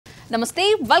నమస్తే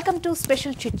welcome to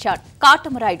special chit chat.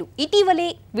 Katamarayudu ఇటీవలే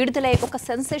విడుదలై ఒక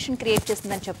సెన్సేషన్ క్రియేట్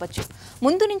చేసిందని చెప్పొచ్చు.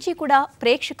 ముందు నుంచి కూడా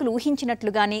ప్రేక్షకులు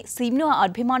ఊహించినట్లుగానే సినిమా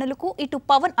అభిమానులకు ఇటు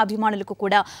పవన్ అభిమానులకు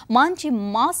కూడా మంచి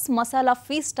మాస్ మసాలా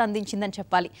ఫీస్ట్ అందించిందని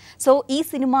చెప్పాలి. సో ఈ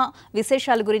సినిమా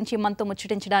విశేషాల గురించి మనతో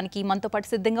ముచ్చటించడానికి మనతో పాటు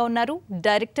సిద్ధంగా ఉన్నారు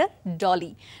డైరెక్టర్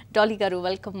డాలీ. డాలీ గారు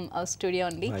వెల్కమ్ స్టూడియో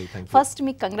అండి. ఫస్ట్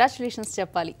మీకు కంగ్రాచులేషన్స్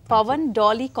చెప్పాలి. పవన్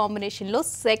డాలీ కాంబినేషన్ లో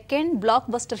సెకండ్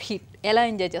బ్లాక్ బస్టర్ హిట్. ఎలా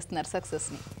ఎంజాయ్ చేస్తున్నారు సక్సెస్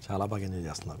ని? చాలా బాగా ఎంజాయ్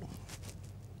చేస్తున్నాను.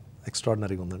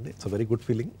 ఎక్స్ట్రాడినరీగా ఉందండి. It's very good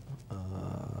feeling.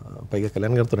 పైగా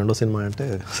కళ్యాణ్ గారితో రెండో సినిమా అంటే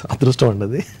అదృష్టం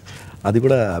అండి. అది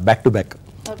కూడా back to back.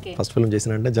 First film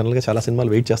చేసినంటే జనరల్గా చాలా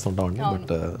సినిమాలు వెయిట్ చేస్తుంటామండి,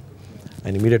 బట్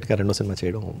ఆయన ఇమీడియట్గా రెండో సినిమా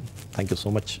చేయడం థ్యాంక్ యూ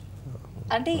సో మచ్.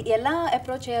 అంటే ఎలా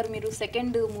అప్రోచ్ అయ్యారు మీరు?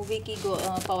 సెకండ్ మూవీకి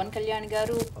పవన్ కళ్యాణ్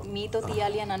గారు మీతో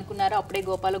తీయాలి అని అనుకున్నారా అప్పుడే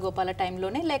గోపాల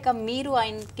టైంలోనే, లేక మీరు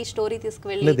ఆయనకి స్టోరీ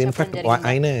తీసుకువెళ్ళి? లేదు, ఇన్ఫాక్ట్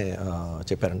ఆయనే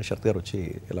చెప్పారండి, శరత్ గారు వచ్చి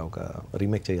ఇలా ఒక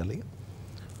రీమేక్ చేయాలి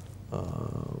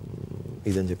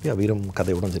ఇదని చెప్పి ఆ వీరం కథ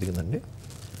ఇవ్వడం జరిగిందండి.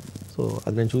 సో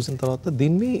అది నేను చూసిన తర్వాత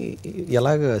దీన్ని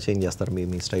ఎలాగ చేంజ్ చేస్తారు,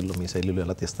 మీ స్టైల్లో మీ శైలిలో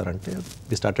ఎలా తీస్తారంటే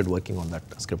we started working on that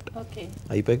script.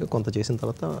 అయిపోయాక కొంత చేసిన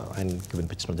తర్వాత ఆయనకి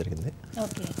వినిపించడం జరిగింది.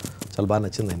 చాలా బాగా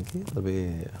నచ్చింది ఆయనకి. The way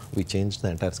we change the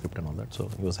entire script and all that. So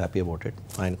he was happy about it.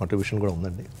 ఆయన కాంట్రిబ్యూషన్ కూడా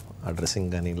ఉందండి. ఆ డ్రెస్సింగ్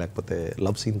కానీ లేకపోతే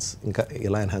లవ్ సీన్స్ ఇంకా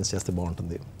ఎలా ఎన్హాన్స్ చేస్తే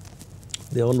బాగుంటుంది.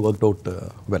 They all worked out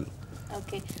well.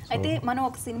 Okay, అయితే మనం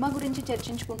ఒక సినిమా గురించి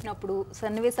చర్చించుకుంటున్నప్పుడు,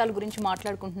 సన్నివేశాల గురించి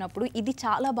మాట్లాడుకుంటున్నప్పుడు ఇది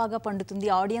చాలా బాగా పండుతుంది,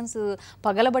 ఆడియన్స్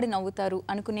పగలబడి నవ్వుతారు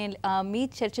అనుకునే మీ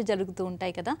చర్చ జరుగుతూ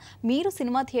ఉంటాయి కదా. మీరు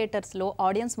సినిమా థియేటర్స్లో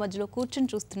ఆడియన్స్ మధ్యలో కూర్చొని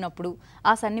చూస్తున్నప్పుడు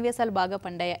ఆ సన్నివేశాలు బాగా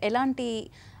పండాయా? ఎలాంటి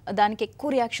దానికి ఎక్కువ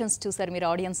రియాక్షన్స్ చూసారు మీరు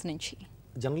ఆడియన్స్ నుంచి?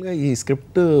 జనరల్గా ఈ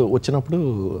స్క్రిప్ట్ వచ్చినప్పుడు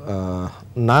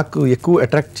నాకు ఎక్కువ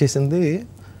అట్రాక్ట్ చేసింది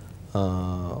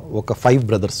ఒక 5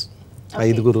 బ్రదర్స్,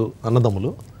 5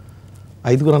 అన్నదమ్ములు.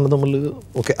 5 అన్నదమ్ములు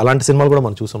ఓకే, అలాంటి సినిమాలు కూడా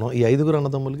మనం చూసాం. ఈ 5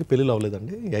 అన్నదమ్ములకి పెళ్ళిళ్ళు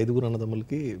అవ్వలేదండి. ఈ 5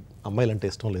 అన్నదమ్ములకి అమ్మాయిలు అంటే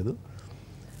ఇష్టం లేదు.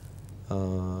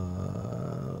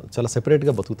 చాలా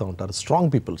సెపరేట్గా బతుకుతూ ఉంటారు.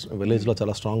 స్ట్రాంగ్ పీపుల్స్, విలేజ్లో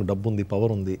చాలా స్ట్రాంగ్, డబ్బు ఉంది,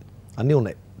 పవర్ ఉంది, అన్నీ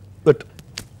ఉన్నాయి. But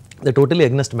they totally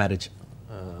against marriage.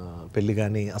 పెళ్ళి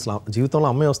కానీ అసలు జీవితంలో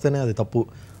అమ్మాయి వస్తేనే అది తప్పు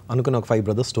అనుకునే ఒక 5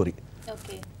 బ్రదర్స్ స్టోరీ.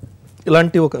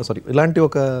 ఇలాంటి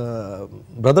ఒక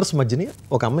బ్రదర్స్ మధ్యని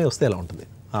ఒక అమ్మాయి వస్తే ఎలా ఉంటుంది,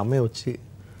 ఆ అమ్మాయి వచ్చి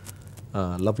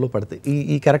లవ్లో పడితే,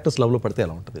 ఈ క్యారెక్టర్స్ లవ్లో పడితే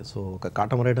ఎలా ఉంటుంది. సో ఒక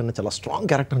కాటమరాయుడు అనే చాలా స్ట్రాంగ్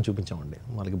క్యారెక్టర్ని చూపించామండి.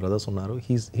 వాళ్ళకి బ్రదర్స్ ఉన్నారు.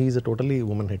 హీఈస్ ఎ టోటలీ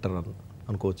ఉమెన్ హిట్టర్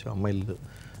అనుకోవచ్చు. అమ్మాయిలు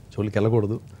జోలికి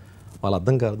వెళ్ళకూడదు, వాళ్ళు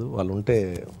అర్థం కాదు, వాళ్ళు ఉంటే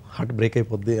హార్ట్ బ్రేక్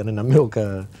అయిపోద్ది అని నమ్మే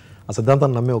ఆ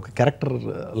సిద్ధాంతాన్ని నమ్మే ఒక క్యారెక్టర్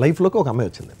లైఫ్లోకి ఒక అమ్మాయి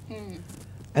వచ్చింది.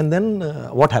 And then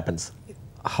what happens,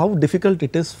 how difficult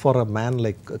it is for a man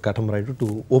like Katamarayudu to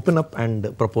open up and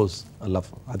propose love.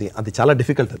 అది చాలా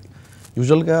డిఫికల్ట్. అది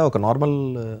యూజువల్గా ఒక నార్మల్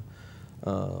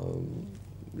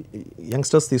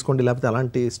యంగ్స్టర్స్ తీసుకోండి, లేకపోతే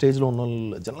అలాంటి స్టేజ్లో ఉన్న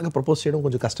వాళ్ళు జనరల్గా ప్రపోజ్ చేయడం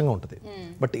కొంచెం కష్టంగా ఉంటుంది.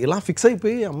 బట్ ఇలా ఫిక్స్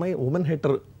అయిపోయి అమ్మాయి ఉమెన్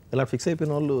హేటర్ ఇలా ఫిక్స్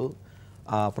అయిపోయిన వాళ్ళు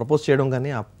ప్రపోజ్ చేయడం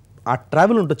కానీ ఆ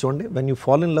ట్రావెల్ ఉంటుంది చూడండి. When you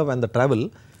fall in love and the travel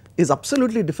is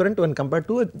absolutely different when compared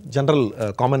to general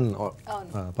common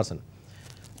person.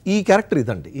 ఈ క్యారెక్టర్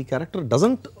ఇదండి. ఈ క్యారెక్టర్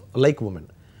డజంట్ లైక్ ఉమెన్.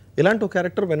 ఇలాంటి ఒక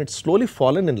character when it slowly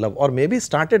fallen in love or maybe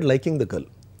started liking the girl,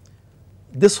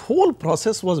 this whole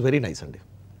process was very nice అండి.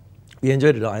 ఈ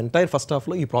enjoy entire first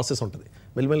హాఫ్లో ఈ process ఉంటుంది.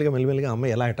 మెల్లిమెల్లిగా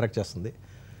అమ్మాయి ఎలా అట్రాక్ట్ చేస్తుంది,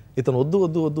 ఇతను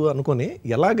వద్దు అనుకొని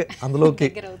ఎలాగ అందులోకి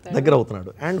దగ్గర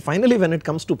అవుతున్నాడు. And finally when it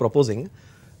comes to proposing,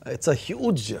 it's a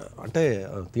huge, అంటే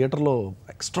థియేటర్లో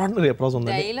ఎక్స్ట్రాడినరీ అప్లాజ్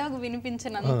ఉంది.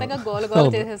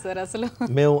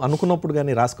 మేము అనుకున్నప్పుడు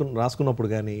కానీ రాసుకున్నప్పుడు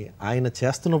కానీ ఆయన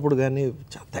చేస్తున్నప్పుడు కానీ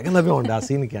తెగ నవ్వే ఉండే ఆ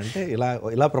సీన్కి. అంటే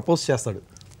ఇలా ప్రపోజ్ చేస్తాడు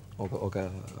ఒక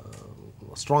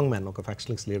స్ట్రాంగ్ మ్యాన్, ఒక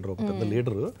ఫ్యాక్షనిస్ట్ లీడర్, ఒక పెద్ద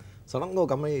లీడరు సడన్గా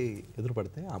ఒక అమ్మాయి ఎదురు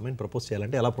పడితే ఆ అమ్మాయిని ప్రపోజ్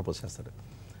చేయాలంటే ఎలా ప్రపోజ్ చేస్తాడు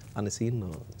అనే సీన్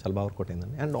చాలా బాగా వర్కౌట్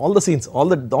అయిందండి. And all the scenes,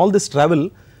 all this travel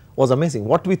was amazing.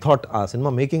 What we thought ఆ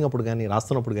సినిమా మేకింగ్ అప్పుడు కానీ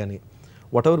రాస్తున్నప్పుడు కానీ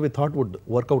what ever we thought would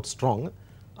work out strong,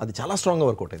 అది చాలా స్ట్రాంగ్గా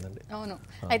వర్కౌట్ అయిందండి. అవును.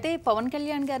 అయితే పవన్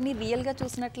కళ్యాణ్ గారిని రియల్గా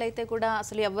చూసినట్లయితే కూడా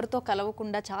అసలు ఎవరితో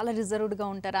కలవకుండా చాలా రిజర్వ్డ్గా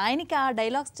ఉంటారు. ఆయనకి ఆ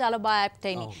డైలాగ్స్ చాలా బాగా యాప్ట్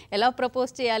అయినాయి. ఎలా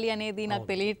ప్రపోజ్ చేయాలి అనేది నాకు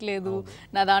తెలియట్లేదు,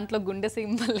 నా దాంట్లో గుండె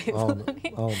సింబల్ లేదు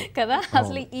కదా.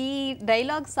 అసలు ఈ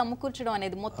డైలాగ్ సమకూర్చడం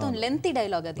అనేది మొత్తం లెంతీ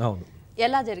డైలాగ్, అది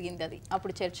ఎలా జరిగింది అది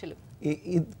అప్పుడు చర్చలు?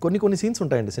 కొన్ని సీన్స్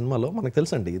ఉంటాయండి సినిమాలో, మనకు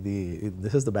తెలుసండి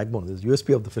this is the back bone, this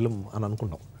USP of the film అని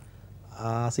అనుకుంటాం.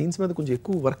 ఆ సీన్స్ మీద కొంచెం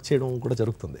ఎక్కువ వర్క్ చేయడం కూడా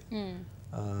జరుగుతుంది.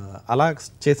 అలా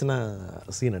చేసిన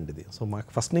సీన్ అండి ఇది. సో మాకు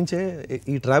ఫస్ట్ నుంచే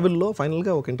ఈ ట్రావెల్లో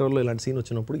ఫైనల్గా ఒక ఇంటర్వ్యూలో ఇలాంటి సీన్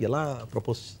వచ్చినప్పుడు ఎలా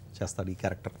ప్రపోజ్ చేస్తాడు ఈ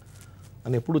క్యారెక్టర్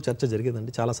అని ఎప్పుడు చర్చ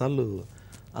జరిగేదండి. చాలాసార్లు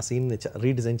ఆ సీన్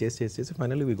రీడిజైన్ చేసి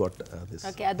finally we got this.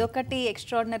 Okay, అదొకటి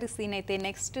ఎక్స్ట్రాడినరీ సీన్. అయితే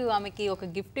నెక్స్ట్ ఆమెకి ఒక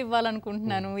గిఫ్ట్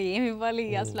ఇవ్వాలనుకుంటున్నాను, ఏమి ఇవ్వాలి,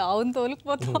 అసలు అవును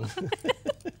తోలుకుపోతాం.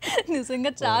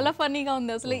 నిజంగా చాలా ఫన్నీగా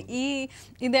ఉంది. అసలు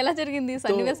ఇది ఎలా జరిగింది,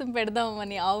 సన్నివేశం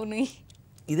పెడదామని అవును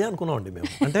ఇదే అనుకున్నామండి మేము.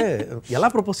 అంటే ఎలా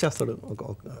ప్రపోజ్ చేస్తాడు,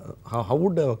 how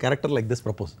would character like this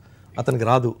propose? అతనికి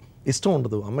రాదు, ఇష్టం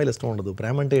ఉండదు, అమ్మాయిలు ఇష్టం ఉండదు,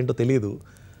 ప్రేమ అంటే ఏంటో తెలియదు,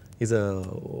 ఈజ్ అ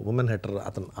ఉమెన్ హెటర్.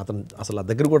 అతను అసలు ఆ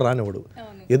దగ్గర కూడా రానివాడు.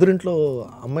 ఎదురింట్లో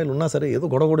అమ్మాయిలు ఉన్నా సరే ఏదో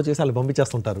గొడవ చేసి వాళ్ళు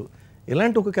పంపించేస్తుంటారు.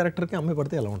 ఇలాంటి ఒక క్యారెక్టర్కి అమ్మాయి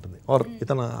పడితే ఎలా ఉంటుంది? ఆర్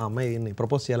ఇతను ఆ అమ్మాయిని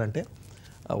ప్రపోజ్ చేయాలంటే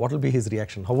what will be his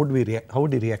reaction, how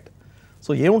would ఈ రియాక్ట్?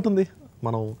 సో ఏముంటుంది,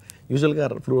 మనం యూజువల్గా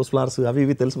రోజ్ ఫ్లవర్స్ అవి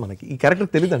ఇవి తెలుసు మనకి, ఈ క్యారెక్టర్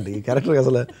తెలియదండి. ఈ క్యారెక్టర్కి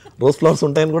అసలు రోజ్ ఫ్లవర్స్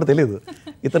ఉంటాయని కూడా తెలియదు.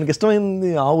 ఇతనికి ఇష్టమైంది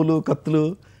ఆవులు, కత్తులు,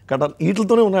 కటార్,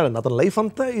 వీటితోనే ఉన్నాడండి. అతని లైఫ్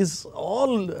అంతా is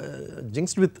all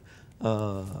జింక్స్డ్ with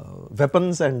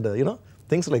weapons and you know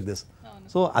things like this.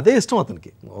 So అదే ఇష్టం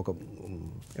అతనికి. ఒక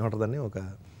ఏమంటారు దాన్ని, ఒక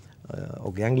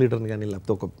గ్యాంగ్ లీడర్ని కానీ,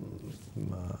 లేకపోతే ఒక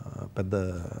పెద్ద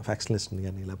ఫ్యాక్షనిస్ట్ని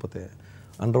కానీ, లేకపోతే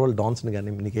అండర్ వరల్డ్ డాన్స్ని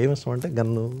కానీ, నీకు ఏమి ఇష్టం అంటే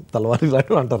గన్ను, తలవారి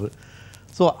ఇలాంటివి అంటారు.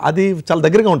 సో అది చాలా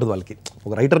దగ్గరగా ఉంటుంది వాళ్ళకి.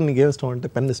 ఒక రైటర్ నీకు ఏమి ఇష్టం అంటే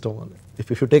పెన్ ఇష్టం, if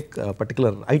you take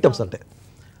particular items అంటే.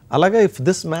 అలాగే if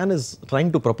this man is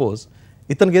trying to propose,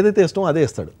 ఇతనికి ఏదైతే ఇష్టమో అదే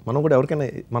ఇస్తాడు. మనం కూడా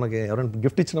ఎవరైనా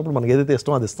గిఫ్ట్ ఇచ్చినప్పుడు మనకి ఏదైతే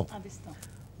ఇష్టమో అది ఇస్తాం.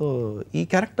 సో ఈ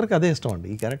క్యారెక్టర్కి అదే ఇష్టం అండి.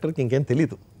 ఈ క్యారెక్టర్కి ఇంకేం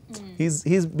తెలియదు.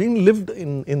 He's been lived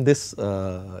in this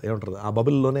ఏమంటారు ఆ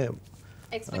బబుల్లోనే.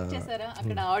 ఎక్స్పెక్ట్ చేశారా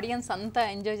అక్కడ ఆడియన్స్ అంతా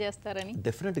ఎంజాయ్ చేస్తారని?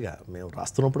 డెఫినెట్గా మేము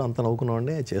రాస్తున్నప్పుడు అంత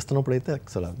నవ్వుకున్నామండి. చేస్తున్నప్పుడు అయితే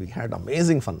అసలు we had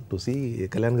amazing fun to see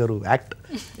Kalyan గారు act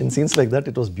in scenes like that.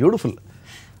 It was beautiful.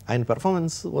 ఆయన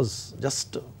performance was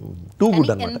just too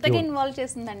good అన్నమాట. ఎంతగా ఇన్వాల్వ్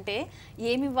చేసిందంటే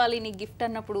ఏమి ఇవ్వాలి నీ గిఫ్ట్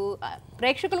అన్నప్పుడు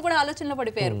ప్రేక్షకులు కూడా ఆలోచనలో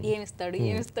పడిపోయారు, ఏమిస్తాడు.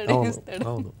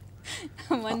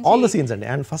 ఆల్ ద సీన్స్ అండి.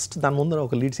 అండ్ ఫస్ట్ దాని ముందర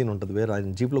ఒక లీడ్ సీన్ ఉంటుంది, వేరే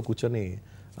ఆయన జీప్లో కూర్చొని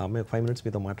ఆ అమ్మాయి 5 minutes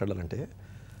మీతో మాట్లాడాలంటే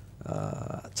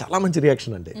చాలా మంచి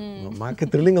రియాక్షన్ అండి. మాకే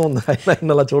థ్రిల్లింగ్గా ఉంది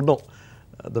ఆయన అలా చూడడం.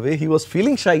 The way he was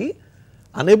feeling shy,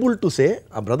 unable to say.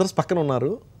 ఆ బ్రదర్స్ పక్కన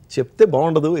ఉన్నారు, చెప్తే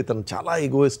బాగుండదు, ఇతను చాలా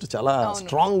ఈగోయిస్ట్, చాలా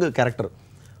స్ట్రాంగ్ క్యారెక్టర్.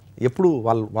 ఎప్పుడు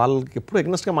వాళ్ళకి ఎప్పుడు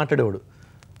ఎగ్నెస్ట్గా మాట్లాడేవాడు.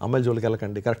 అమ్మాయిల జోలికి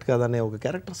వెళ్ళకండి, కరెక్ట్ కాదనే ఒక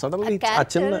క్యారెక్టర్ సడన్లీ ఆ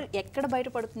చిన్న ఎక్కడ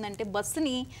బయటపడుతుందంటే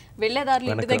బస్సుని వెళ్ళేదారులు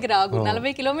ఇంటి దగ్గర ఆగు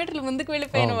 40 కిలోమీటర్లు ముందుకు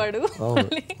వెళ్ళిపోయిన వాడు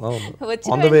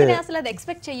వచ్చిన అసలు అది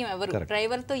ఎక్స్పెక్ట్ చెయ్యం ఎవరు.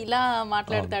 డ్రైవర్ తో ఇలా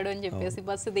మాట్లాడతాడు అని చెప్పేసి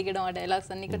బస్సు దిగడం, ఆ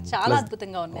డైలాగ్స్ అన్ని ఇక్కడ చాలా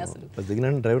అద్భుతంగా ఉన్నాయి. అసలు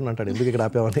దిగిన డ్రైవర్ అంటాడు ఎందుకు ఇక్కడ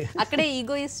ఆపామని. అక్కడే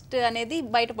ఈగోయిస్ట్ అనేది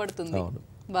బయటపడుతుంది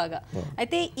బాగా.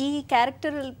 అయితే ఈ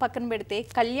క్యారెక్టర్ పక్కన పెడితే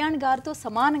కళ్యాణ్ గారితో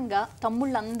సమానంగా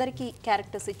తమ్ముళ్ళందరికీ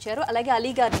క్యారెక్టర్స్ ఇచ్చారు. అలాగే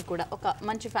అలీ గారిని కూడా ఒక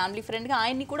మంచి ఫ్యామిలీ ఫ్రెండ్గా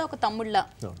ఆయన్ని కూడా ఒక తమ్ముళ్ళ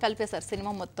కలిపేశారు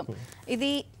సినిమా మొత్తం.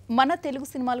 ఇది మన తెలుగు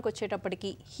సినిమాలకు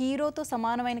వచ్చేటప్పటికి హీరోతో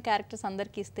సమానమైన క్యారెక్టర్స్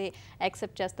అందరికీ ఇస్తే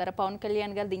యాక్సెప్ట్ చేస్తారా? పవన్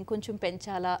కళ్యాణ్ గారిది ఇంకొంచెం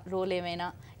పెంచాలా రోల్ ఏమైనా,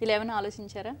 ఇలా ఏమైనా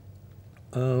ఆలోచించారా?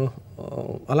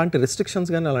 అలాంటి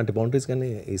రెస్ట్రిక్షన్స్ కానీ అలాంటి బౌండరీస్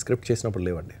కానీ ఈ స్క్రిప్ట్ చేసినప్పుడు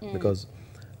లేవండి. బికాజ్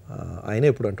ఆయనే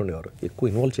ఎప్పుడు అంటుండేవారు ఎక్కువ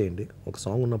ఇన్వాల్వ్ చేయండి. ఒక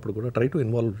సాంగ్ ఉన్నప్పుడు కూడా try to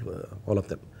involve all of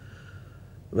them.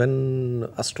 When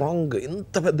a strong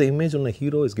ఇంత పెద్ద ఇమేజ్ ఉన్న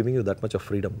hero is giving you that much of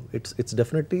freedom, it's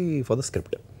definitely for the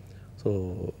script. So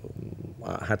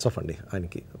hats off అండి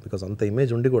ఆయనకి. బికాజ్ అంత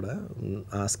ఇమేజ్ ఉండి కూడా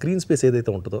ఆ స్క్రీన్ స్పేస్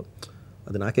ఏదైతే ఉంటుందో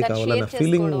అది నాకే కావాలన్న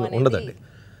ఫీలింగ్ ఉండదండి.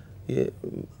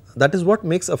 That is what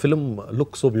makes a film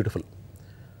look so beautiful.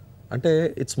 అంటే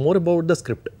it's more about the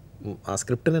script. ఆ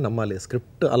స్క్రిప్ట్నే నమ్మాలి.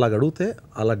 స్క్రిప్ట్ అలా అడిగితే,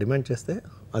 అలా డిమాండ్ చేస్తే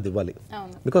అది ఇవ్వాలి.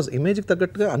 బికాజ్ ఇమేజ్కి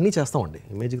తగ్గట్టుగా అన్నీ చేస్తామండి.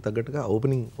 ఇమేజ్కి తగ్గట్టుగా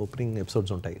ఓపెనింగ్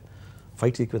ఎపిసోడ్స్ ఉంటాయి,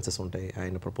 ఫైట్ సీక్వెన్సెస్ ఉంటాయి,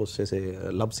 ఆయన ప్రపోజ్ చేసే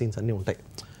లవ్ సీన్స్ అన్నీ ఉంటాయి.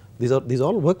 These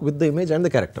all work with the image and the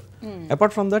character.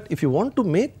 Apart from that, if you want to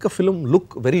make a film look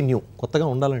very new, కొత్తగా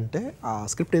ఉండాలంటే ఆ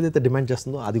స్క్రిప్ట్ ఏదైతే డిమాండ్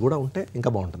చేస్తుందో అది కూడా ఉంటే ఇంకా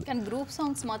బాగుంటుంది. కానీ గ్రూప్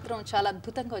సాంగ్స్ మాత్రం చాలా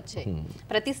అద్భుతంగా వచ్చాయి.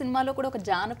 ప్రతి సినిమాలో కూడా ఒక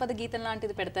జానపద గీతం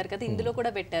లాంటిది పెడతారు కదా, ఇందులో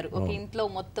కూడా పెట్టారు. ఒక ఇంట్లో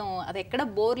మొత్తం అది ఎక్కడ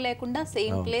బోర్ లేకుండా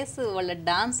సేమ్ ప్లేస్, వాళ్ళ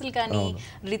డాన్సులు కానీ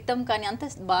రిథమ్ కానీ అంత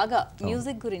బాగా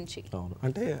మ్యూజిక్ గురించి. అవును,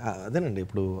 అంటే అదేనండి.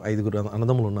 ఇప్పుడు 5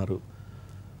 అన్నదమ్ములు ఉన్నారు,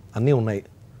 అన్నీ ఉన్నాయి.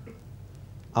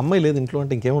 అమ్మాయి లేదు ఇంట్లో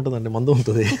అంటే ఇంకేముంటుందండి, మందు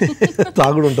ఉంటుంది,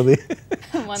 తాగుడు ఉంటుంది.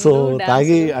 సో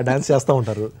తాగి ఆ డాన్స్ చేస్తూ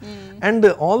ఉంటారు. And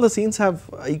all the scenes have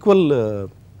equal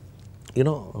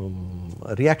you know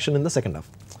reaction in the second half.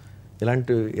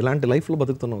 ఇలాంటి లైఫ్లో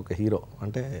బతుకుతున్న ఒక హీరో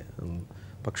అంటే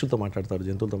పక్షులతో మాట్లాడతాడు,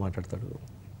 జంతువులతో మాట్లాడతాడు,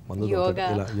 మందు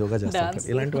ఇలా యోగా చేస్తాడు.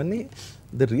 ఇలాంటివన్నీ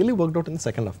they really worked out in the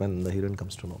second half when the heroine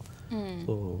comes to know.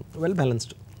 So well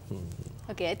balanced.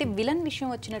 Okay, అయితే విలన్ విషయం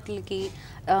వచ్చినట్లకి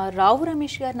రావు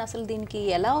రమేష్ గారిని అసలు దీనికి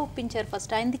ఎలా ఒప్పించారు?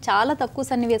 ఫస్ట్ ఆయనది చాలా తక్కువ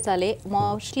సన్నివేశాలే,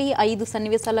 మోస్ట్లీ 5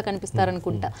 సన్నివేశాల్లో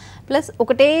కనిపిస్తారనుకుంటా. ప్లస్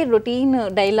ఒకటే రొటీన్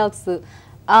డైలాగ్స్,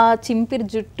 ఆ చింపిరి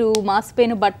జుట్టు,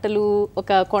 మాసిపోయిన బట్టలు,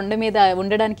 ఒక కొండ మీద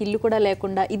ఉండడానికి ఇల్లు కూడా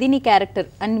లేకుండా ఇది నీ క్యారెక్టర్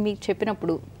అని మీకు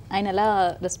చెప్పినప్పుడు ఆయన ఎలా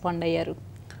రెస్పాండ్ అయ్యారు?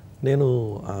 నేను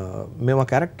మేము ఆ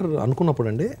క్యారెక్టర్ అనుకున్నప్పుడు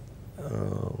అండి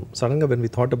సడన్గా when we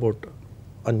thought about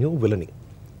a new villainy,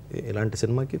 ఇలాంటి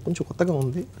సినిమాకి కొంచెం కొత్తగా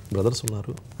ఉంది, బ్రదర్స్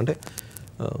ఉన్నారు అంటే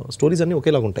స్టోరీస్ అన్నీ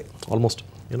ఒకేలాగా ఉంటాయి ఆల్మోస్ట్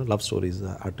లవ్ స్టోరీస్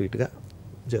అటు ఇటుగా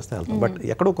చేస్తే వెళ్తాం. బట్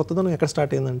ఎక్కడో కొత్తదనం ఎక్కడ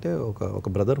స్టార్ట్ అయిందంటే ఒక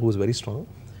brother who is very strong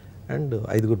and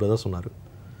 5 brothers ఉన్నారు,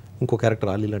 ఇంకో క్యారెక్టర్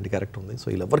ఆలీ లాంటి క్యారెక్టర్ ఉంది. సో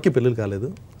వీళ్ళెవరికి పెళ్ళిళ్ళు కాలేదు,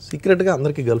 సీక్రెట్గా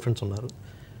అందరికీ గర్ల్ ఫ్రెండ్స్ ఉన్నారు.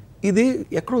 ఇది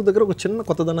ఎక్కడో దగ్గర ఒక చిన్న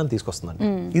కొత్తదనాన్ని తీసుకొస్తుందండి.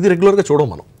 ఇది రెగ్యులర్గా చూడం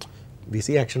మనం,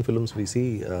 VC action films, VC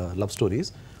love stories,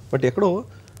 but ఎక్కడో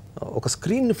ఒక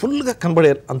స్క్రీన్ని ఫుల్గా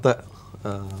కనబడే అంత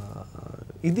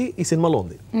ఇది ఈ సినిమాలో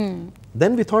ఉంది.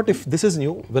 Then we thought if this is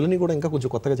new, villainy కూడా ఇంకా కొంచెం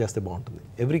కొత్తగా చేస్తే బాగుంటుంది.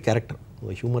 ఎవ్రీ క్యారెక్టర్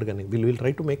హ్యూమర్ కానీ will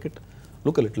try to make it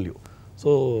look a little new. So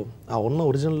ఆ ఉన్న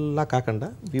ఒరిజినల్లా కాకుండా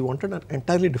we wanted an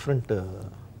entirely different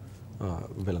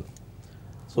villain.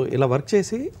 So ఇలా వర్క్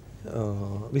చేసి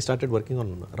we started working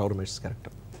on Rao Ramesh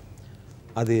character.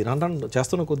 అది రాను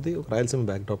చేస్తున్న కొద్దీ ఒక రాయలసీమ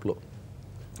బ్యాక్డ్రాప్లో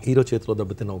హీరో చేతిలో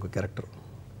దెబ్బతిన్న ఒక క్యారెక్టర్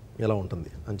ఎలా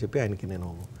ఉంటుంది అని చెప్పి ఆయనకి నేను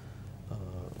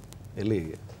వెళ్ళి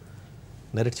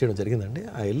నరేట్ చేయడం జరిగిందండి.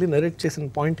 ఆ వెళ్ళి నరేట్ చేసిన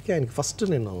పాయింట్కి ఆయనకి ఫస్ట్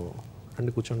నేను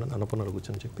రండి కూర్చోండి అన్నపూర్ణలో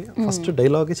కూర్చొని చెప్పి ఫస్ట్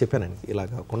డైలాగే చెప్పాను ఆయనకి,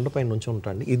 ఇలాగ కొండపైన నుంచి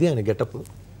ఉంటాండి, ఇది ఆయన గెటప్,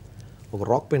 ఒక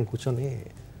రాక్ పైన కూర్చొని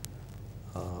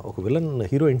ఒక విలన్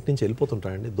హీరో ఇంటి నుంచి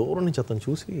వెళ్ళిపోతుంటాడండి, దూరం నుంచి అతను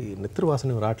చూసి నిద్ర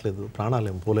వాసన రావట్లేదు, ప్రాణాలు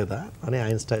ఏం పోలేదా అని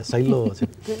ఆయన స్టైల్లో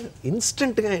చెప్తే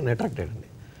ఇన్స్టెంట్గా ఆయన అట్రాక్ట్ అయ్యాడండి.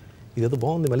 ఇదేదో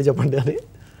బాగుంది మళ్ళీ చెప్పండి అని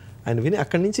ఆయన విని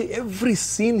అక్కడి నుంచి every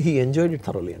scene he enjoyed it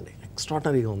thoroughly అండి.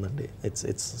 ఎక్స్ట్రాటరీగా ఉందండి,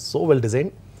 ఇట్స్ సో వెల్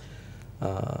డిజైన్.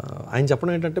 ఆయన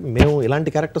చెప్పడం ఏంటంటే మేము ఇలాంటి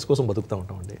క్యారెక్టర్స్ కోసం బతుకుతూ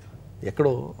ఉంటామండి,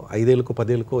 ఎక్కడో 5 ఏళ్ళకో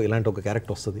 10 ఏళ్ళకో ఇలాంటి ఒక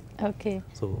క్యారెక్టర్ వస్తుంది. ఓకే,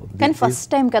 కానీ ఫస్ట్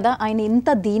టైం కదా ఆయన ఇంత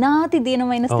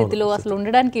దీనమైన స్థితిలో అసలు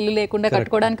ఉండడానికి ఇల్లు లేకుండా,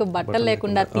 కట్టుకోవడానికి బట్టలు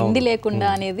లేకుండా, తిండి లేకుండా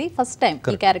అనేది ఫస్ట్ టైం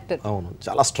ఈ క్యారెక్టర్. అవును,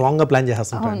 చాలా స్ట్రాంగ్గా ప్లాన్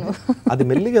చేసేస్తాను. అది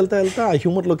మెల్లిగా వెళ్తా ఆ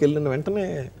హ్యూమర్లోకి వెళ్ళిన వెంటనే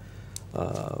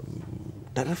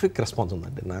టెరిఫిక్ రెస్పాన్స్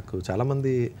ఉందండి. నాకు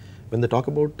చాలామంది when they talk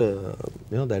about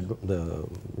the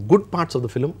good parts of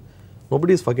the film,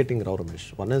 nobody is forgetting Rao Ramesh.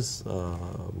 One is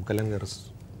Kalyan Gar's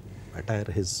attire,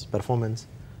 his performance,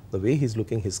 the way he's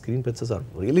looking, his screen presence are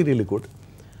really, really good.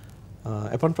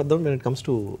 Apart from that, when it comes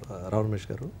to Rao Ramesh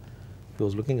garu, he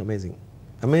was looking amazing.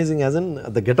 Amazing as in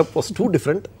the get-up was too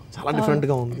different. Chala different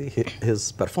ga undi. His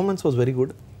performance was very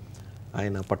good.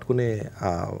 ఆయన పట్టుకునే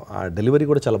ఆ delivery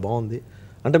కూడా చాలా బాగుంది.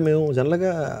 అంటే మేము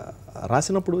జనరల్గా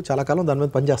రాసినప్పుడు చాలా కాలం దాని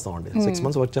మీద పని చేస్తామండి, 6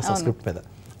 months వర్క్ చేస్తాం స్క్రిప్ట్ మీద.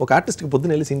 ఒక ఆర్టిస్ట్కి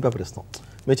పొద్దున్న వెళ్ళి సీన్ పేపర్ ఇస్తాం,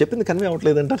 మేము చెప్పింది కన్వే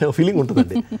అవ్వట్లేదంటే అనే ఫీలింగ్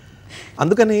ఉంటుందండి.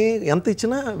 అందుకని ఎంత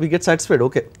ఇచ్చినా వీ గెట్ సాటిస్ఫైడ్,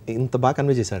 ఓకే ఇంత బాగా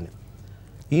కన్వే చేశాడని.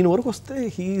 ఈయన వరకు వస్తే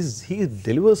హీ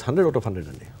డెలివర్స్ 100 out of 100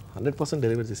 అండి, 100%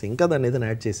 డెలివర్ చేసి ఇంకా దాన్ని ఏదైనా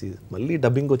యాడ్ చేసి మళ్ళీ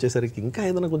డబ్బింగ్ వచ్చేసరికి ఇంకా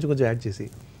ఏదైనా కొంచెం యాడ్ చేసి,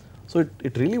 so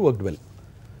it really worked well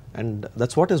and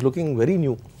that's what is looking very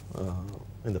new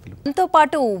in the film. మనతో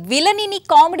పాటు విలనీని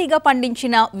కామెడీగా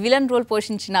పండించిన, విలన్ రోల్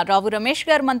పోషించిన రావు రమేష్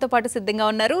గారు మనతో పాటు సిద్ధంగా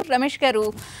ఉన్నారు. రమేష్ గారు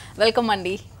వెల్కమ్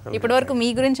అండి. ఇప్పటివరకు మీ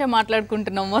గురించే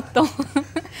మాట్లాడుకుంటున్నాం మొత్తం.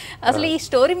 అసలు ఈ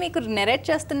స్టోరీ మీకు నెరేట్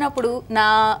చేస్తున్నప్పుడు నా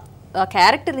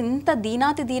క్యారెక్టర్ ఇంత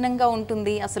దీనంగా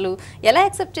ఉంటుంది, అసలు ఎలా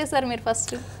యాక్సెప్ట్ చేశారు మీరు?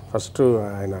 ఫస్ట్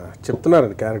ఆయన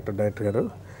చెప్తున్నారండి క్యారెక్టర్ డైరెక్టర్ గారు,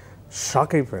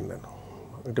 షాక్ అయిపోయాను నేను.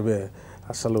 అంటే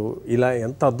అసలు ఇలా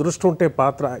ఎంత అదృష్టం ఉంటే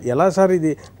పాత్ర ఎలా సార్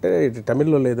ఇది అంటే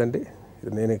తమిళ్లో లేదండి,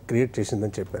 ఇది నేను క్రియేట్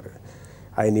చేసిందని చెప్పారు.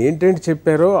 ఆయన ఏంటంటే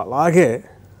చెప్పారో అలాగే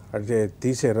అంటే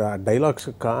తీసారు. ఆ డైలాగ్స్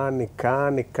కాని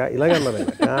ఇలాగే అన్నారు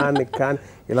ఆయన, కాని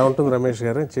ఇలా ఉంటుంది రమేష్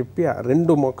గారు అని చెప్పి ఆ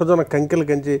 2 మొక్కజొన్న కంకెలు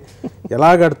కంచి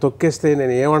ఎలాగ తొక్కేస్తే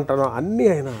నేను ఏమంటానో అన్నీ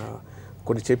ఆయన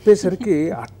కొన్ని చెప్పేసరికి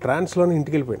ఆ ట్రాన్స్లోనే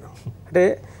ఇంటికి వెళ్ళిపోయాను. అంటే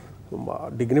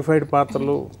డిగ్నిఫైడ్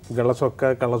పాత్రలు, గళ్ళ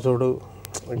చొక్క, కళ్ళజోడు,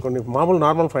 కొన్ని మామూలు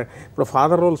నార్మల్ ఇప్పుడు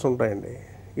ఫాదర్ రోల్స్ ఉంటాయండి,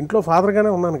 ఇంట్లో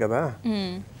ఫాదర్గానే ఉన్నాను కదా,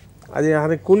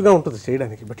 అది కూల్గా ఉంటుంది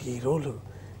చేయడానికి. బట్ ఈ రోలు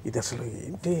ఇది అసలు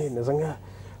ఏంటి నిజంగా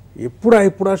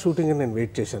ఎప్పుడా షూటింగ్ నేను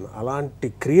వెయిట్ చేశాను. అలాంటి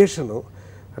క్రియేషను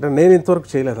అంటే నేను ఇంతవరకు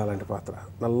చేయలేదు అలాంటి పాత్ర.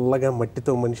 నల్లగా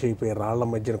మట్టితో మనిషి అయిపోయి రాళ్ల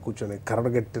మధ్యన కూర్చొని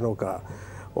కరడగట్టిన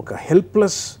ఒక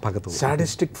helpless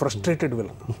sadistic frustrated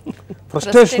villain.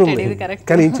 Frustration ఉంది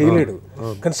కానీ ఏం చేయలేడు,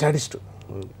 కానీ సాడిస్ట్.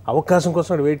 అవకాశం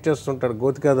కోసం వెయిట్ చేస్తుంటాడు,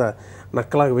 గోతికాద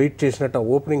నక్కలాగా వెయిట్ చేసినట్టు ఆ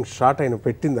ఓపెనింగ్ షాట్ ఆయన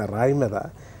పెట్టింది ఆ రాయి మీద,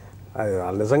 అది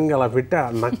నిజంగా అలా పెట్టి ఆ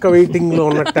నక్క వెయిటింగ్లో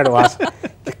ఉన్నట్టాడు. వాసన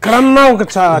ఎక్కడన్నా ఒక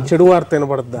చెడు వార్త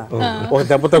వినబడుద్దా, ఒక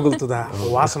దెబ్బ తగులుతుందా,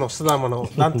 వాసన వస్తుందా, మనం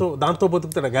దాంతో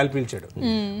బతుకుతాడు, గాలి పీల్చాడు.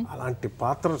 అలాంటి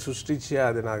పాత్ర సృష్టించి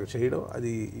అది నాకు చేయడం,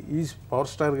 అది ఈ పవర్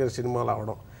స్టార్ గారి సినిమాలో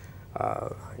అవడం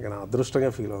నా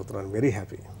అదృష్టంగా ఫీల్ అవుతున్నాను. Very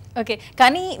happy. ఓకే,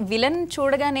 కానీ విలన్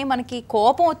చూడగానే మనకి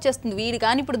కోపం వచ్చేస్తుంది, వీడు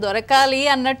కానీ ఇప్పుడు దొరకాలి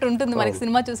అన్నట్టు ఉంటుంది మనకి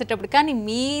సినిమా చూసేటప్పుడు. కానీ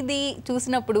మీది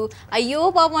చూసినప్పుడు అయ్యో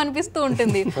పాపం అనిపిస్తూ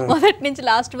ఉంటుంది మొదటి నుంచి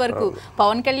లాస్ట్ వరకు.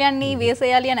 పవన్ కళ్యాణ్ ని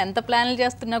వేసేయాలి అని ఎంత ప్లాన్లు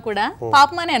చేస్తున్నా కూడా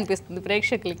పాపమనే అనిపిస్తుంది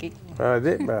ప్రేక్షకులకి.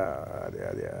 అదే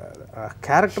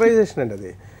క్యారెక్టరైజేషన్ అండి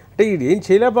అది. అంటే ఇది ఏం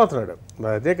చేయలేకపోతున్నాడు,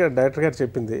 అదే డైరెక్టర్ గారు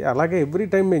చెప్పింది. అలాగే ఎవ్రీ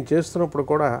టైం మేము చేస్తున్నప్పుడు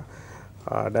కూడా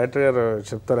డైరెక్టర్ గారు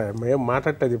చెప్తారా, మేము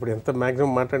మాట్లాడేది ఇప్పుడు ఎంత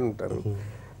మ్యాక్సిమం మాట్లాడి ఉంటారు,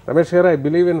 రమేష్ గారు ఐ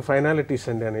బిలీవ్ ఇన్ ఫైనాలిటీస్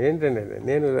అండి అని. ఏంటండి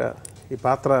నేను ఈ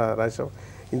పాత్ర రాసాం,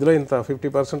 ఇందులో ఇంత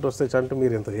 50% వస్తే చాలంటే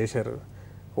మీరు ఇంత చేశారు.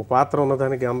 ఒక పాత్ర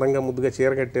ఉన్నదానికి అందంగా ముద్దుగా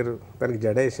చీర కట్టారు, దానికి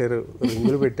జడ వేసారు,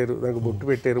 రింగులు పెట్టారు, దానికి బొట్టు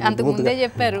పెట్టారు,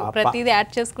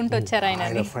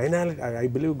 finality. I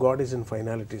believe God is in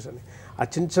finalities అని. ఆ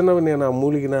చిన్న చిన్నవి నేను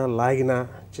మూలిగిన లాగిన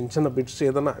చిన్న చిన్న బిట్స్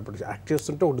ఏదన్నా ఇప్పుడు యాక్ట్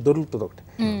చేస్తుంటే ఒకటి దొరుకుతుంది, ఒకటి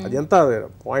అది ఎంత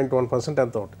 0.1%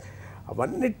 ఎంత ఉంటుంది.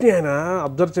 అవన్నిటిని ఆయన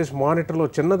అబ్జర్వ్ చేసి మానిటర్లో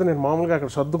చిన్నది నేను మామూలుగా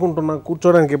అక్కడ సర్దుకుంటున్నా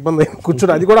కూర్చోడానికి ఇబ్బంది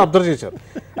కూర్చోడు, అది కూడా అబ్జర్వ్ చేశారు.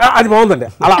 అది బాగుందండి,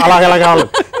 అలా అలా కావాలి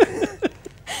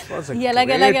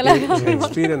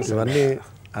ఎక్స్పీరియన్స్. ఇవన్నీ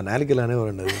ఆ నాలికి ఇలానే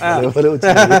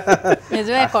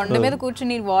నిజమే, కొండ మీద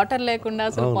కూర్చుని వాటర్ లేకుండా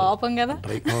అసలు పాపం కదా.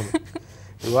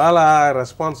 ఇవాళ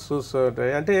రెస్పాన్స్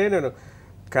అంటే నేను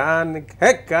కాని హే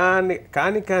కాని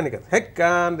కాని కాని కదా హే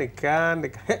కాని కాని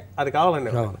హే అది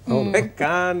కావాలండి, హే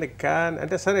కాని కాని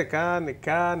అంటే సరే కాని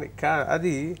కాని కా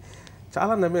అది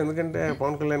చాలా నమ్మే. ఎందుకంటే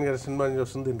పవన్ కళ్యాణ్ గారి సినిమాని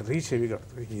చూస్తుంది, దీన్ని రీచ్ హెవీ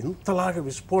కడుతుంది. ఇంతలాగా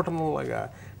విస్ఫోటనంలాగా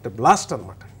అంటే బ్లాస్ట్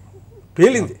అనమాట,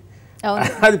 పేలింది.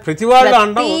 అది ప్రతి వాళ్ళు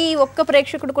అంటాం, ఒక్క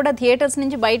ప్రేక్షకుడు కూడా థియేటర్స్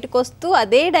నుంచి బయటకు వస్తూ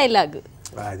అదే డైలాగ్.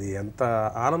 అది ఎంత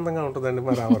ఆనందంగా ఉంటుందండి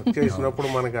మరి ఆ వర్క్ చేసినప్పుడు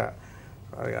మనకు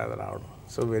అది కాదు రావడం.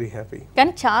 So very happy.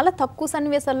 కానీ చాలా తక్కువ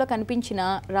సన్నివేశాల్లో కనిపించిన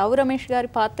రావు రమేష్ గారి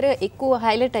పాత్ర ఎక్కువ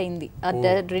హైలైట్ అయింది.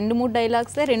 2-3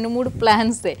 డైలాగ్సే, 2-3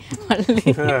 ప్లాన్సే. మళ్ళీ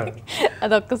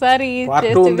అదొక్కసారి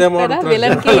చెప్తూ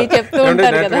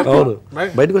ఉంటారు కదా.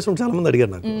 బయటకు వచ్చినప్పుడు చాలా మంది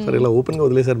అడిగారు నాకు, సరే ఇలా ఓపెన్ గా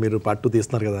వదిలేశారు మీరు పార్ట్ 2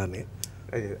 తీస్తున్నారు కదా అని.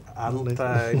 అంత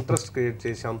ఇంట్రెస్ట్ క్రియేట్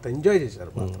చేసి అంత ఎంజాయ్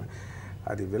చేశారు పాత్ర.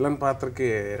 అది విలన్ పాత్రకి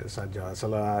సాధ్యం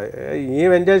అసలు.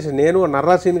 ఏం ఎంజాయ్ చేసి నేను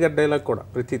నర్రాసీన్ గారి డైలాగ్ కూడా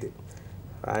ప్రతిదీ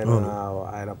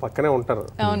ఆయన పక్కనే ఉంటారు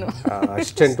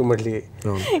అసిస్టెంట్. మళ్ళీ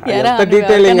ఎంత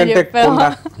డీటెయిలింగ్ అంటే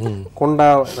కొండ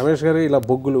రమేష్ గారు ఇలా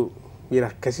బొగ్గులు మీరు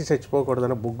కసి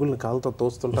చచ్చిపోకూడదని బొగ్గుల్ని కాలుతో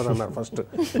తోస్తుంటారు అన్నారు ఫస్ట్.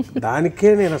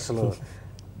 దానికే నేను అసలు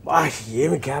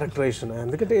ఏమి క్యారెక్టరైజేషన్,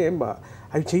 ఎందుకంటే ఏం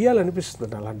అవి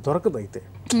చెయ్యాలనిపిస్తుంది, అలా దొరకదు. అయితే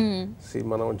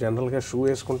మనం జనరల్గా షూ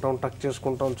వేసుకుంటాం, టక్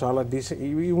చేసుకుంటాం, చాలా డీసెంట్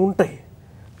ఇవి ఉంటాయి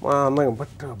మా అందంగా.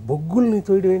 బట్ బొగ్గుల్ని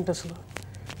తోయడం ఏంటి అసలు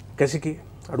కసికి?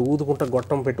 అడు ఊదుకుంటా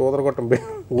గొట్టం పెట్టి ఊదరగొట్టం పెట్టి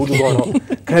ఊదుకోవడం.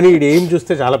 కానీ ఇది ఏం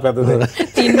చూస్తే చాలా పెద్దది,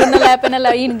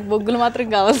 బొగ్గులు మాత్రం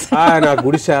కావాలి. ఆ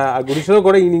గుడిసెలో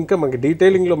కూడా ఈయన ఇంకా మనకి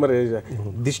డీటెయిలింగ్ లో మరి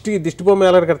దిష్టి బొమ్మ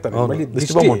ఎలా కడతారు, మళ్ళీ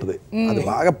దిష్టి బొమ్మ ఉంటుంది, అది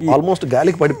బాగా ఆల్మోస్ట్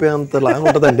గాలికి పడిపోయేంత లాగా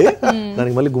ఉంటుందండి.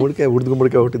 దానికి మళ్ళీ గుమ్మడికాయ ఉడిది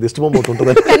గుమ్మడికాయ ఒకటి దిష్టి బొమ్మ ఒకటి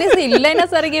ఉంటుంది. కనీసం ఇల్లైనా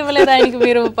సరిగ్గా ఇవ్వలేదు ఆయనకి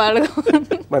మీరు పాడు.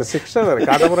 మరి శిక్ష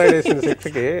కాటమరాయుడు వేసిన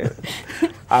శిక్షకి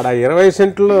ఆడ 20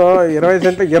 సెంట్లు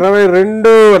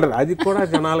 22 అంటారు. అది కూడా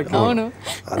జనాలకి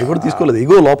అది కూడా తీసుకోలేదు,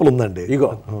 ఇగో లోపల ఉందండి. ఇగో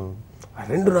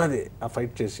 2 నాది ఆ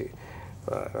ఫైట్ చేసి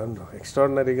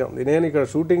ఎక్స్ట్రాడినరీగా ఉంది. నేను ఇక్కడ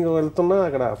షూటింగ్ వెళ్తున్నా,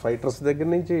 అక్కడ ఫైటర్స్ దగ్గర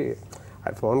నుంచి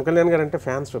పవన్ కళ్యాణ్ గారు అంటే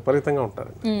ఫ్యాన్స్ విపరీతంగా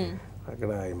ఉంటారు.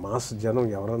 అక్కడ మాస్ జనం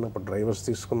ఎవరన్నా ఇప్పుడు డ్రైవర్స్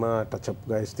తీసుకున్నా, టచ్అప్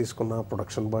గాయస్ తీసుకున్నా,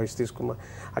 ప్రొడక్షన్ బాయ్స్ తీసుకున్నా,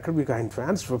 అక్కడ మీకు ఆయన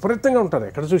ఫ్యాన్స్ విపరీతంగా ఉంటారు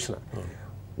ఎక్కడ చూసినా.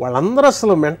 వాళ్ళందరూ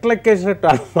అసలు మెంటల్ ఎక్కేసినట్టు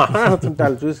మాట్లాడుతుంటే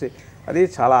వాళ్ళు చూసి అది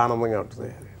చాలా ఆనందంగా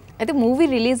ఉంటుంది. అయితే మూవీ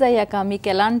రిలీజ్ అయ్యాక మీకు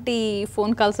ఎలాంటి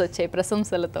ఫోన్ కాల్స్ వచ్చాయి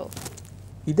ప్రశంసలతో?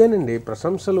 ఇదేనండి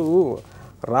ప్రశంసలు,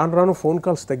 రాను రాను ఫోన్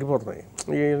కాల్స్ తగ్గిపోతున్నాయి.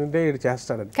 ఏంటంటే ఇది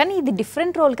చేస్తాడని. కానీ ఇది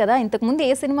డిఫరెంట్ రోల్ కదా, ఇంతకుముందు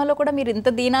ఏ సినిమాలో కూడా మీరు ఇంత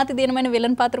దీనమైన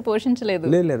విలన్ పాత్ర పోషించలేదు.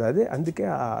 లేదు అదే అందుకే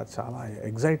చాలా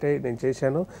ఎగ్జైట్ అయ్యి నేను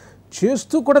చేశాను,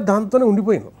 చేస్తూ కూడా దాంతోనే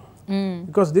ఉండిపోయాను.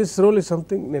 Because this role is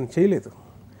something నేను చేయలేదు.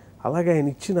 అలాగే ఆయన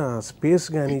ఇచ్చిన స్పేస్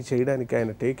కానీ చేయడానికి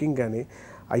ఆయన టేకింగ్ కానీ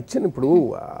ఇచ్చిన, ఇప్పుడు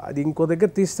అది ఇంకో దగ్గర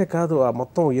తీస్తే కాదు, ఆ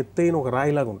మొత్తం ఎత్తైన ఒక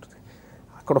రాయిలాగా ఉంటుంది,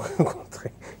 అక్కడ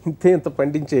ఇంత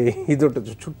పండించే ఇది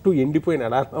ఉంటుంది, చుట్టూ ఎండిపోయిన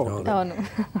అడాలా ఉంటుంది.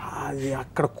 అది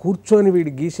అక్కడ కూర్చొని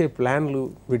వీడు గీసే ప్లాన్లు,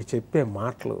 వీడు చెప్పే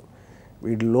మాటలు,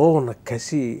 వీడిలో ఉన్న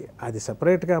కసి, అది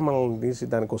సపరేట్గా మనం తీసి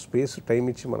దానికి ఒక స్పేస్ టైం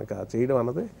ఇచ్చి మనకు చేయడం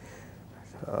అన్నది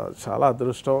చాలా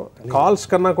అదృష్టం. కాల్స్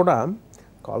కన్నా కూడా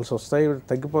కాల్స్ వస్తాయి,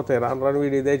 తగ్గిపోతాయి, రాను రాను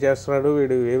వీడు ఇదే చేస్తున్నాడు,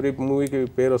 వీడు ఎవ్రీ మూవీకి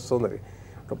పేరు వస్తుంది.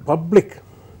 పబ్లిక్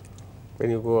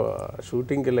నీకు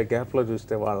షూటింగ్కి వెళ్ళే గ్యాప్లో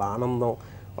చూస్తే వాళ్ళ ఆనందం,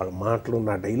 వాళ్ళ మాటలు,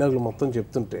 నా డైలాగులు మొత్తం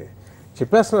చెప్తుంటే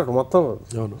చెప్పేస్తున్నట్టు మొత్తం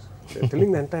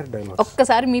టెల్లింగ్ ఎంటైర్ డైలాగ్.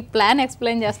 ఒక్కసారి మీ ప్లాన్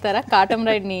ఎక్స్ప్లెయిన్ చేస్తారా,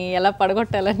 కాటమరాయుడుని ఎలా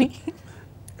పడగొట్టాలని?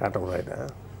 కాటమరాయుడా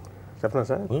చెప్పనా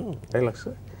సార్ డైలాగ్స్?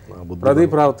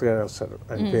 ప్రదీప్ రావత్ గారు వస్తారు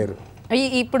ఆయన పేరు.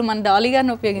 ఇప్పుడు మన డాలీ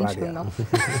గారిని ఉపయోగించుకుందాం.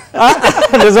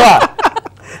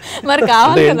 మరి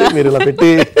కావాలి కదా. మీరు ఇలా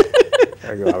పెట్టి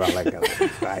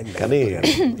కానీ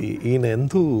ఈయన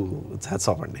ఎందుకు హ్యాట్స్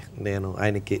ఆఫ్ అండి. నేను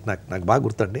ఆయనకి నాకు బాగా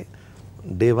గుర్తండి.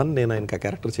 డే 1 నేను ఆయనకి ఆ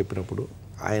క్యారెక్టర్ చెప్పినప్పుడు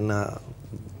ఆయన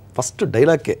ఫస్ట్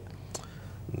డైలాగ్కే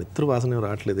నిద్ర వాసన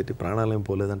రావట్లేదు ఏంటి, ప్రాణాలు ఏం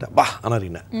పోలేదంటే అబ్బా అన్నారు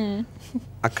ఈయన.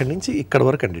 అక్కడి నుంచి ఇక్కడ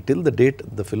వరకు అండి, till the date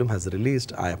the film has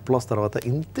released, ఆ అప్లాస్ తర్వాత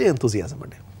ఇంతే ఎంతూజియాజం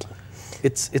అండి.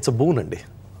 ఇట్స్ అ బూన్ అండి.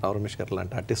 రావు రమేష్ గారు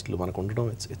లాంటి ఆర్టిస్టులు మనకు ఉండడం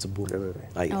it's boon.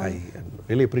 I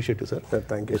really appreciate you sir.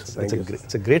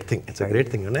 It's a great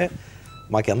thing. అంటే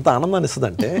మాకు ఎంత ఆనందాన్ని ఇస్తుంది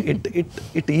అంటే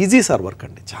ఇట్ ఈజీ సార్ వర్క్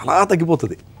అండి. చాలా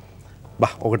తగ్గిపోతుంది.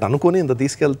 ఒకటి అనుకొని ఇంత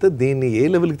తీసుకెళ్తే దీన్ని ఏ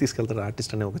లెవెల్కి తీసుకెళ్తారు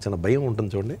ఆర్టిస్ట్ అనే ఒక చిన్న భయం ఉంటుంది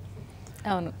చూడండి.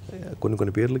 అవును,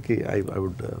 కొన్ని పేర్లకి I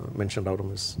would mention Rao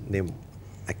Ramesh name.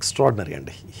 Extraordinary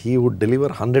అండి. He would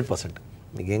deliver 100%.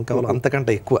 మీకు ఏం కావాలో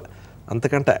అంతకంటే ఎక్కువ,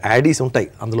 అంతకంటే యాడీస్ ఉంటాయి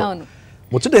అందులో.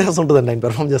 ముచ్చట వేసేసి ఉంటుందండి ఆయన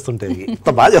పెర్ఫామ్ చేస్తుంటే. ఇంత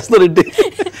బాగా చేస్తారండి.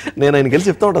 నేను ఆయన గెలిచి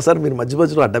చెప్తా ఉంటాను, సార్ మీరు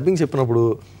మధ్యలో ఆ డబ్బింగ్ చెప్పినప్పుడు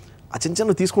ఆ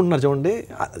చిన్న తీసుకుంటున్నారు చూడండి,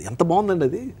 ఎంత బాగుందండి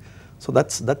అది. So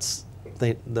that's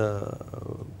the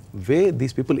way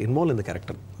these people involve in the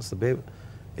character. వే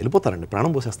వెళ్ళిపోతారండి,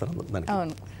 ప్రాణం పోసేస్తారు దానికి.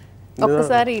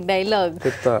 ఒక్కసారి డైలాగ్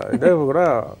చెప్తా. ఇదే కూడా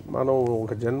మనం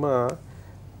ఒక జన్మ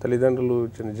తల్లిదండ్రులు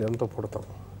ఇచ్చిన జన్మతో పుడతాం,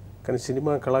 కానీ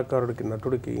సినిమా కళాకారుడికి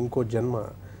నటుడికి ఇంకో జన్మ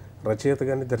రచయిత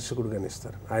కానీ దర్శకుడు కానీ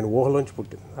ఇస్తారు. ఆయన ఊహలోంచి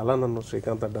పుట్టింది. అలా నన్ను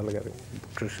శ్రీకాంత్ అడ్డాల గారు,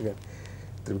 కృషి గారు,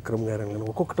 త్రివిక్రమ్ గారు కానీ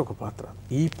ఒక్కొక్కటి ఒక పాత్ర.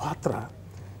 ఈ పాత్ర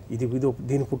ఇది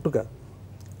దీని పుట్టుక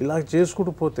ఇలా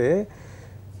చేసుకుంటూ పోతే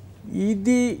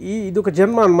ఇది ఒక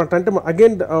జన్మ అనమాట. అంటే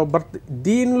అగైన్ బర్త్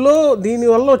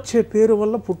దీనివల్ల వచ్చే పేరు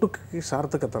వల్ల పుట్టుకకి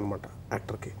సార్థకత అనమాట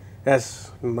యాక్టర్కి. ఎస్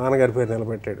నాన్నగారి పేరు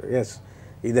నిలబెట్టాడు, ఎస్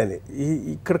ఇదని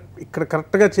ఇక్కడ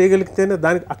కరెక్ట్గా చేయగలిగితేనే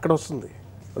దానికి అక్కడ వస్తుంది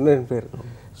నేను పేరు.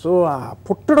 సో ఆ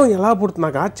పుట్టడం ఎలా పుడుతుంది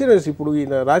నాకు ఆశ్చర్యం వేసి. ఇప్పుడు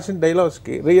ఈయన రాసిన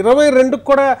డైలాగ్స్కి 22కి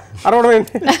కూడా అరవడం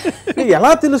ఏంటి,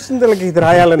 ఎలా తెలుస్తుంది వీళ్ళకి ఇది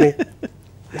రాయాలని?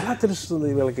 ఎలా తెలుస్తుంది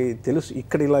వీళ్ళకి? తెలుసు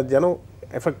ఇక్కడ ఇలా జనం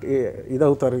ఎఫెక్ట్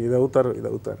ఇదవుతారు.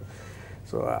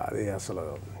 సో అది అసలు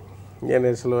నేను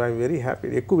ఐఎమ్ వెరీ హ్యాపీ.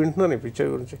 ఎక్కువ వింటున్నాను ఈ పిక్చర్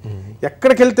గురించి.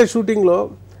 ఎక్కడికి వెళ్తే షూటింగ్లో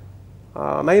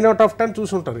 9 out of 10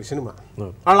 చూసుంటారు ఈ సినిమా.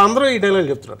 వాళ్ళందరూ ఈ డైలాగ్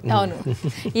చెప్తున్నారు. అవును,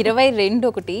 22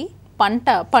 ఒకటి,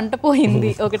 పంట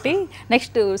పోయింది ఒకటి,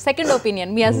 నెక్స్ట్ సెకండ్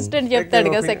ఒపీనియన్ మీ అసిస్టెంట్ చెప్తాడు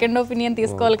కదా, సెకండ్ ఒపీనియన్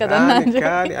తీసుకోవాలి కదా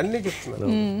అన్నీ చెప్తున్నారు.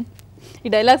 ఈ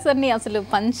డైలాగ్స్ అన్ని అసలు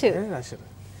పంచ్ రాశారు.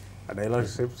 ఆ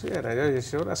డైలాగ్స్ చెప్పి ఎంజాయ్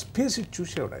చేసేవారు. ఆ స్పేస్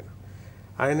చూసేవాడు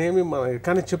ఆయన ఏమి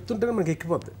కానీ చెప్తుంటేనే మనకి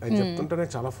ఎక్కిపోద్ది. ఆయన చెప్తుంటేనే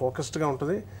చాలా ఫోకస్డ్గా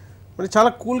ఉంటుంది, మరి చాలా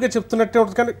కూల్గా చెప్తున్నట్టే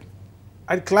ఉంటుంది, కానీ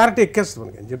అది క్లారిటీ ఎక్కేస్తుంది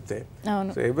మనకి అని చెప్తే.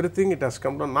 So everything it has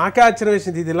come down. నాకే ఆశ్చర్యం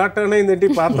వేసింది, ఇది ఇలా టర్న్ అయిందంటే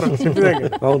ఈ పాత్ర చెప్పేదాకా.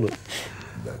 అవును,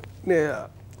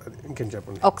 ఇంకేం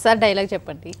చెప్పండి, ఒకసారి డైలాగ్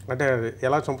చెప్పండి. అంటే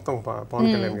ఎలా చంపుతాం పవన్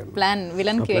కళ్యాణ్ గారు ప్లాన్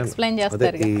విలన్ కి ఎక్స్ప్లెయిన్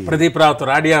చేస్తారు. ప్రదీప్ రావుతో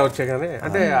రాడియా వచ్చాగానే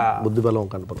అంటే బుద్ధి బలం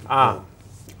కనపడదు.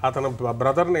 అతను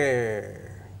బ్రదర్ని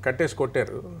కట్టేసి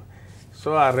కొట్టారు. సో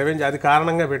ఆ రెవెంజ్ అది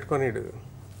కారణంగా పెట్టుకొనిడు,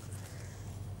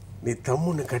 నీ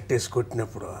తమ్ముడిని కట్టేసి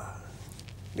కొట్టినప్పుడు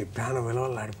నీ ప్రాణం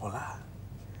విలువలాడిపోలా,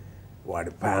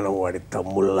 వాడి ప్రాణం వాడి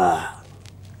తమ్ముళ్ళా,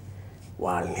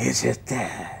 వాళ్ళని వేసేస్తే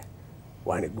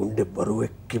వాడి గుండె బరువు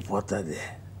ఎక్కిపోతుంది,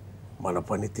 మన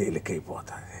పని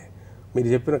తేలికైపోతుంది. మీరు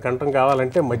చెప్పిన కంఠం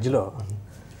కావాలంటే మధ్యలో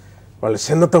వాళ్ళ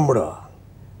చిన్న తమ్ముడు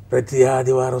ప్రతి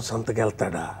ఆదివారం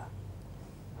సంతకెళ్తాడా,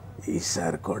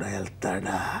 ఈసారి కూడా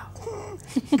వెళ్తాడా,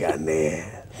 కానీ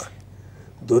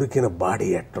దొరికిన బాడీ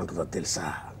ఎట్టుంటుందో తెలుసా,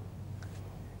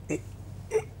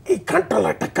 ఈ కంటలు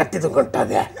అట్ట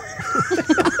కత్తిదుకుంటుందే,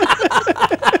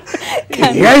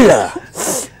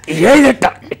 ఏళ్ళట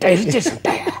ఇట్ట ఇచ్చేసి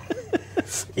ఉంటాయా,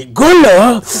 ఈ గోళ్ళు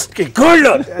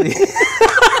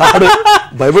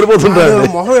భయపడిపోతుంటాడు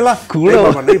మొహం ఇలా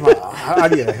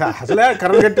అది అసలే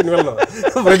కర్ర కట్టిన వెళ్ళను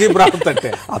ప్రదీప్ రావత్ అంటే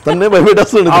అతన్నే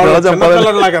భయపెట్టేస్తుండే.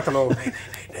 అతను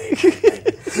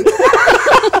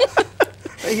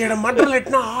ఇక్కడ మంటలు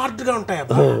ఎట్టినా హార్డ్గా ఉంటాయి.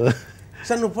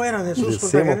 సార్ నువ్వు పోయిరా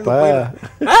చూసుకుంటా,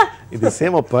 ఇది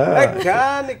సేమప్ప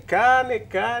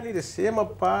కానీ ఇది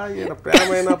సేమప్ప, ఈయన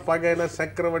ప్రేమైన పగైనా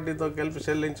చక్రవడ్డీతో కలిపి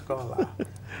చెల్లించుకోవాలా.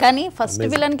 కానీ ఫస్ట్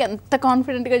విలన్ కి ఎంత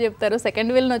కాన్ఫిడెంట్ గా చెప్తారు,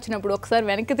 సెకండ్ విలన్ వచ్చినప్పుడు ఒకసారి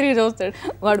వెనక్కి తిరిగి చూస్తాడు,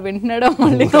 వాడు వింటున్నాడో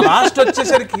మళ్ళీ లాస్ట్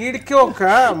వచ్చేసరికి వీడికి ఒక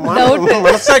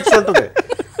మనస్సాక్షి ఉంటుంది,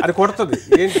 అది కొడుతుంది.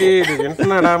 ఏంటి ఇది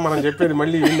వింటున్నాడా మనం చెప్పేది,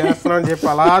 మళ్ళీ వీళ్ళు వేస్తున్నాం అని చెప్పి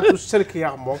అలా చూసేసరికి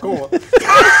ఆ ముఖం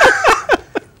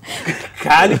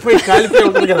కాలిపోయి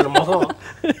ఉంటుంది కదా ముఖం,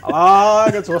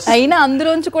 అలాగే చూస్తా. అయినా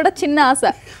అందులోంచి కూడా చిన్న ఆశ,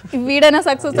 వీడైనా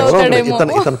సక్సెస్ అవుతాడేమో.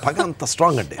 ఇతని పగ అంత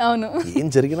స్ట్రాంగ్ అండి, ఏం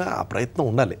జరిగినా ఆ ప్రయత్నం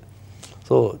ఉండాలి.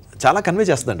 సో చాలా కన్వే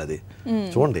చేస్తుందండి అది.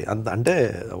 చూడండి అంత అంటే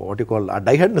వాటి కాల్ ఆ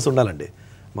డైహార్డ్నెస్ ఉండాలండి.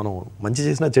 మనం మంచి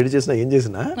చేసినా చెడు చేసినా ఏం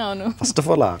చేసినా ఫస్ట్ ఆఫ్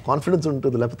ఆల్ ఆ కాన్ఫిడెన్స్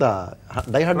ఉంటుంది, లేకపోతే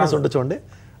డైహార్డ్నెస్ ఉంటుంది చూడండి,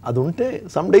 అది ఉంటే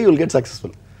some day you'll get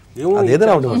successful. అదేదో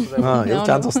రావడం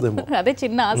ఛాన్స్ వస్తుందేమో. అదే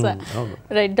చిన్న ఆశ.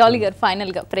 రైట్, డాలీ గారు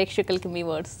ఫైనల్ గా ప్రేక్షకులకి మీ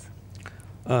వర్డ్స్.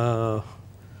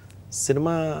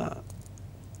 సినిమా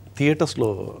థియేటర్స్లో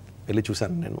వెళ్ళి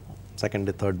చూశాను నేను, సెకండ్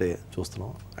డే థర్డ్ డే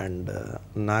చూస్తున్నాం. అండ్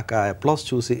నాకు ఆ అప్లాస్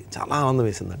చూసి చాలా ఆనందం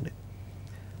వేసిందండి.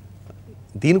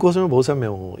 దీనికోసమే బహుశా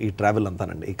మేము ఈ ట్రావెల్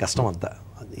అంతానండి, ఈ కష్టం అంతా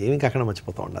ఏమి కాకుండా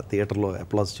మర్చిపోతాం అండి. థియేటర్లో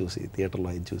అప్లాస్ చూసి, థియేటర్లో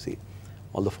ఇది చూసి,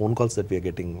 all the phone calls that we are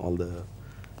getting, all the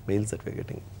mails that we are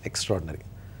getting, extraordinary.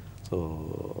 So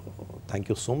thank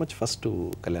you so much first to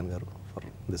Kalyan గారు for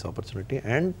this opportunity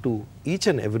and to each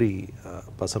and every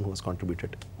person who Hess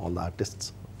contributed, all the artists,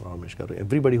 Rao Ramesh గారు,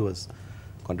 everybody who Hess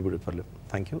contributed for live.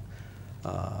 Thank you.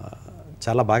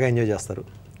 చాలా బాగా enjoy చేస్తారు.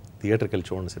 థియేటర్కి వెళ్ళి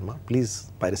చూడండి cinema, please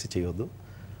piracy చేయొద్దు.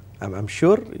 I'm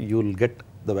sure you'll get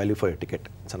the value for your ticket.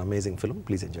 It's an amazing film.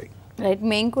 Please enjoy. Right,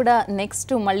 మేము కూడా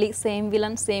నెక్స్ట్ మళ్ళీ same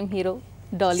villain same hero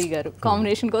Dolly గారు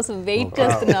కాంబినేషన్ కోసం వెయిట్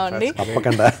చేస్తున్నామండి.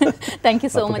 తప్పకుండా. Thank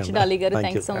you so much Dolly గారు,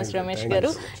 thank you so much Ramesh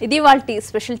గారు. ఇది వాళ్ళ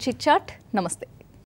స్పెషల్ చిట్ చాట్. నమస్తే.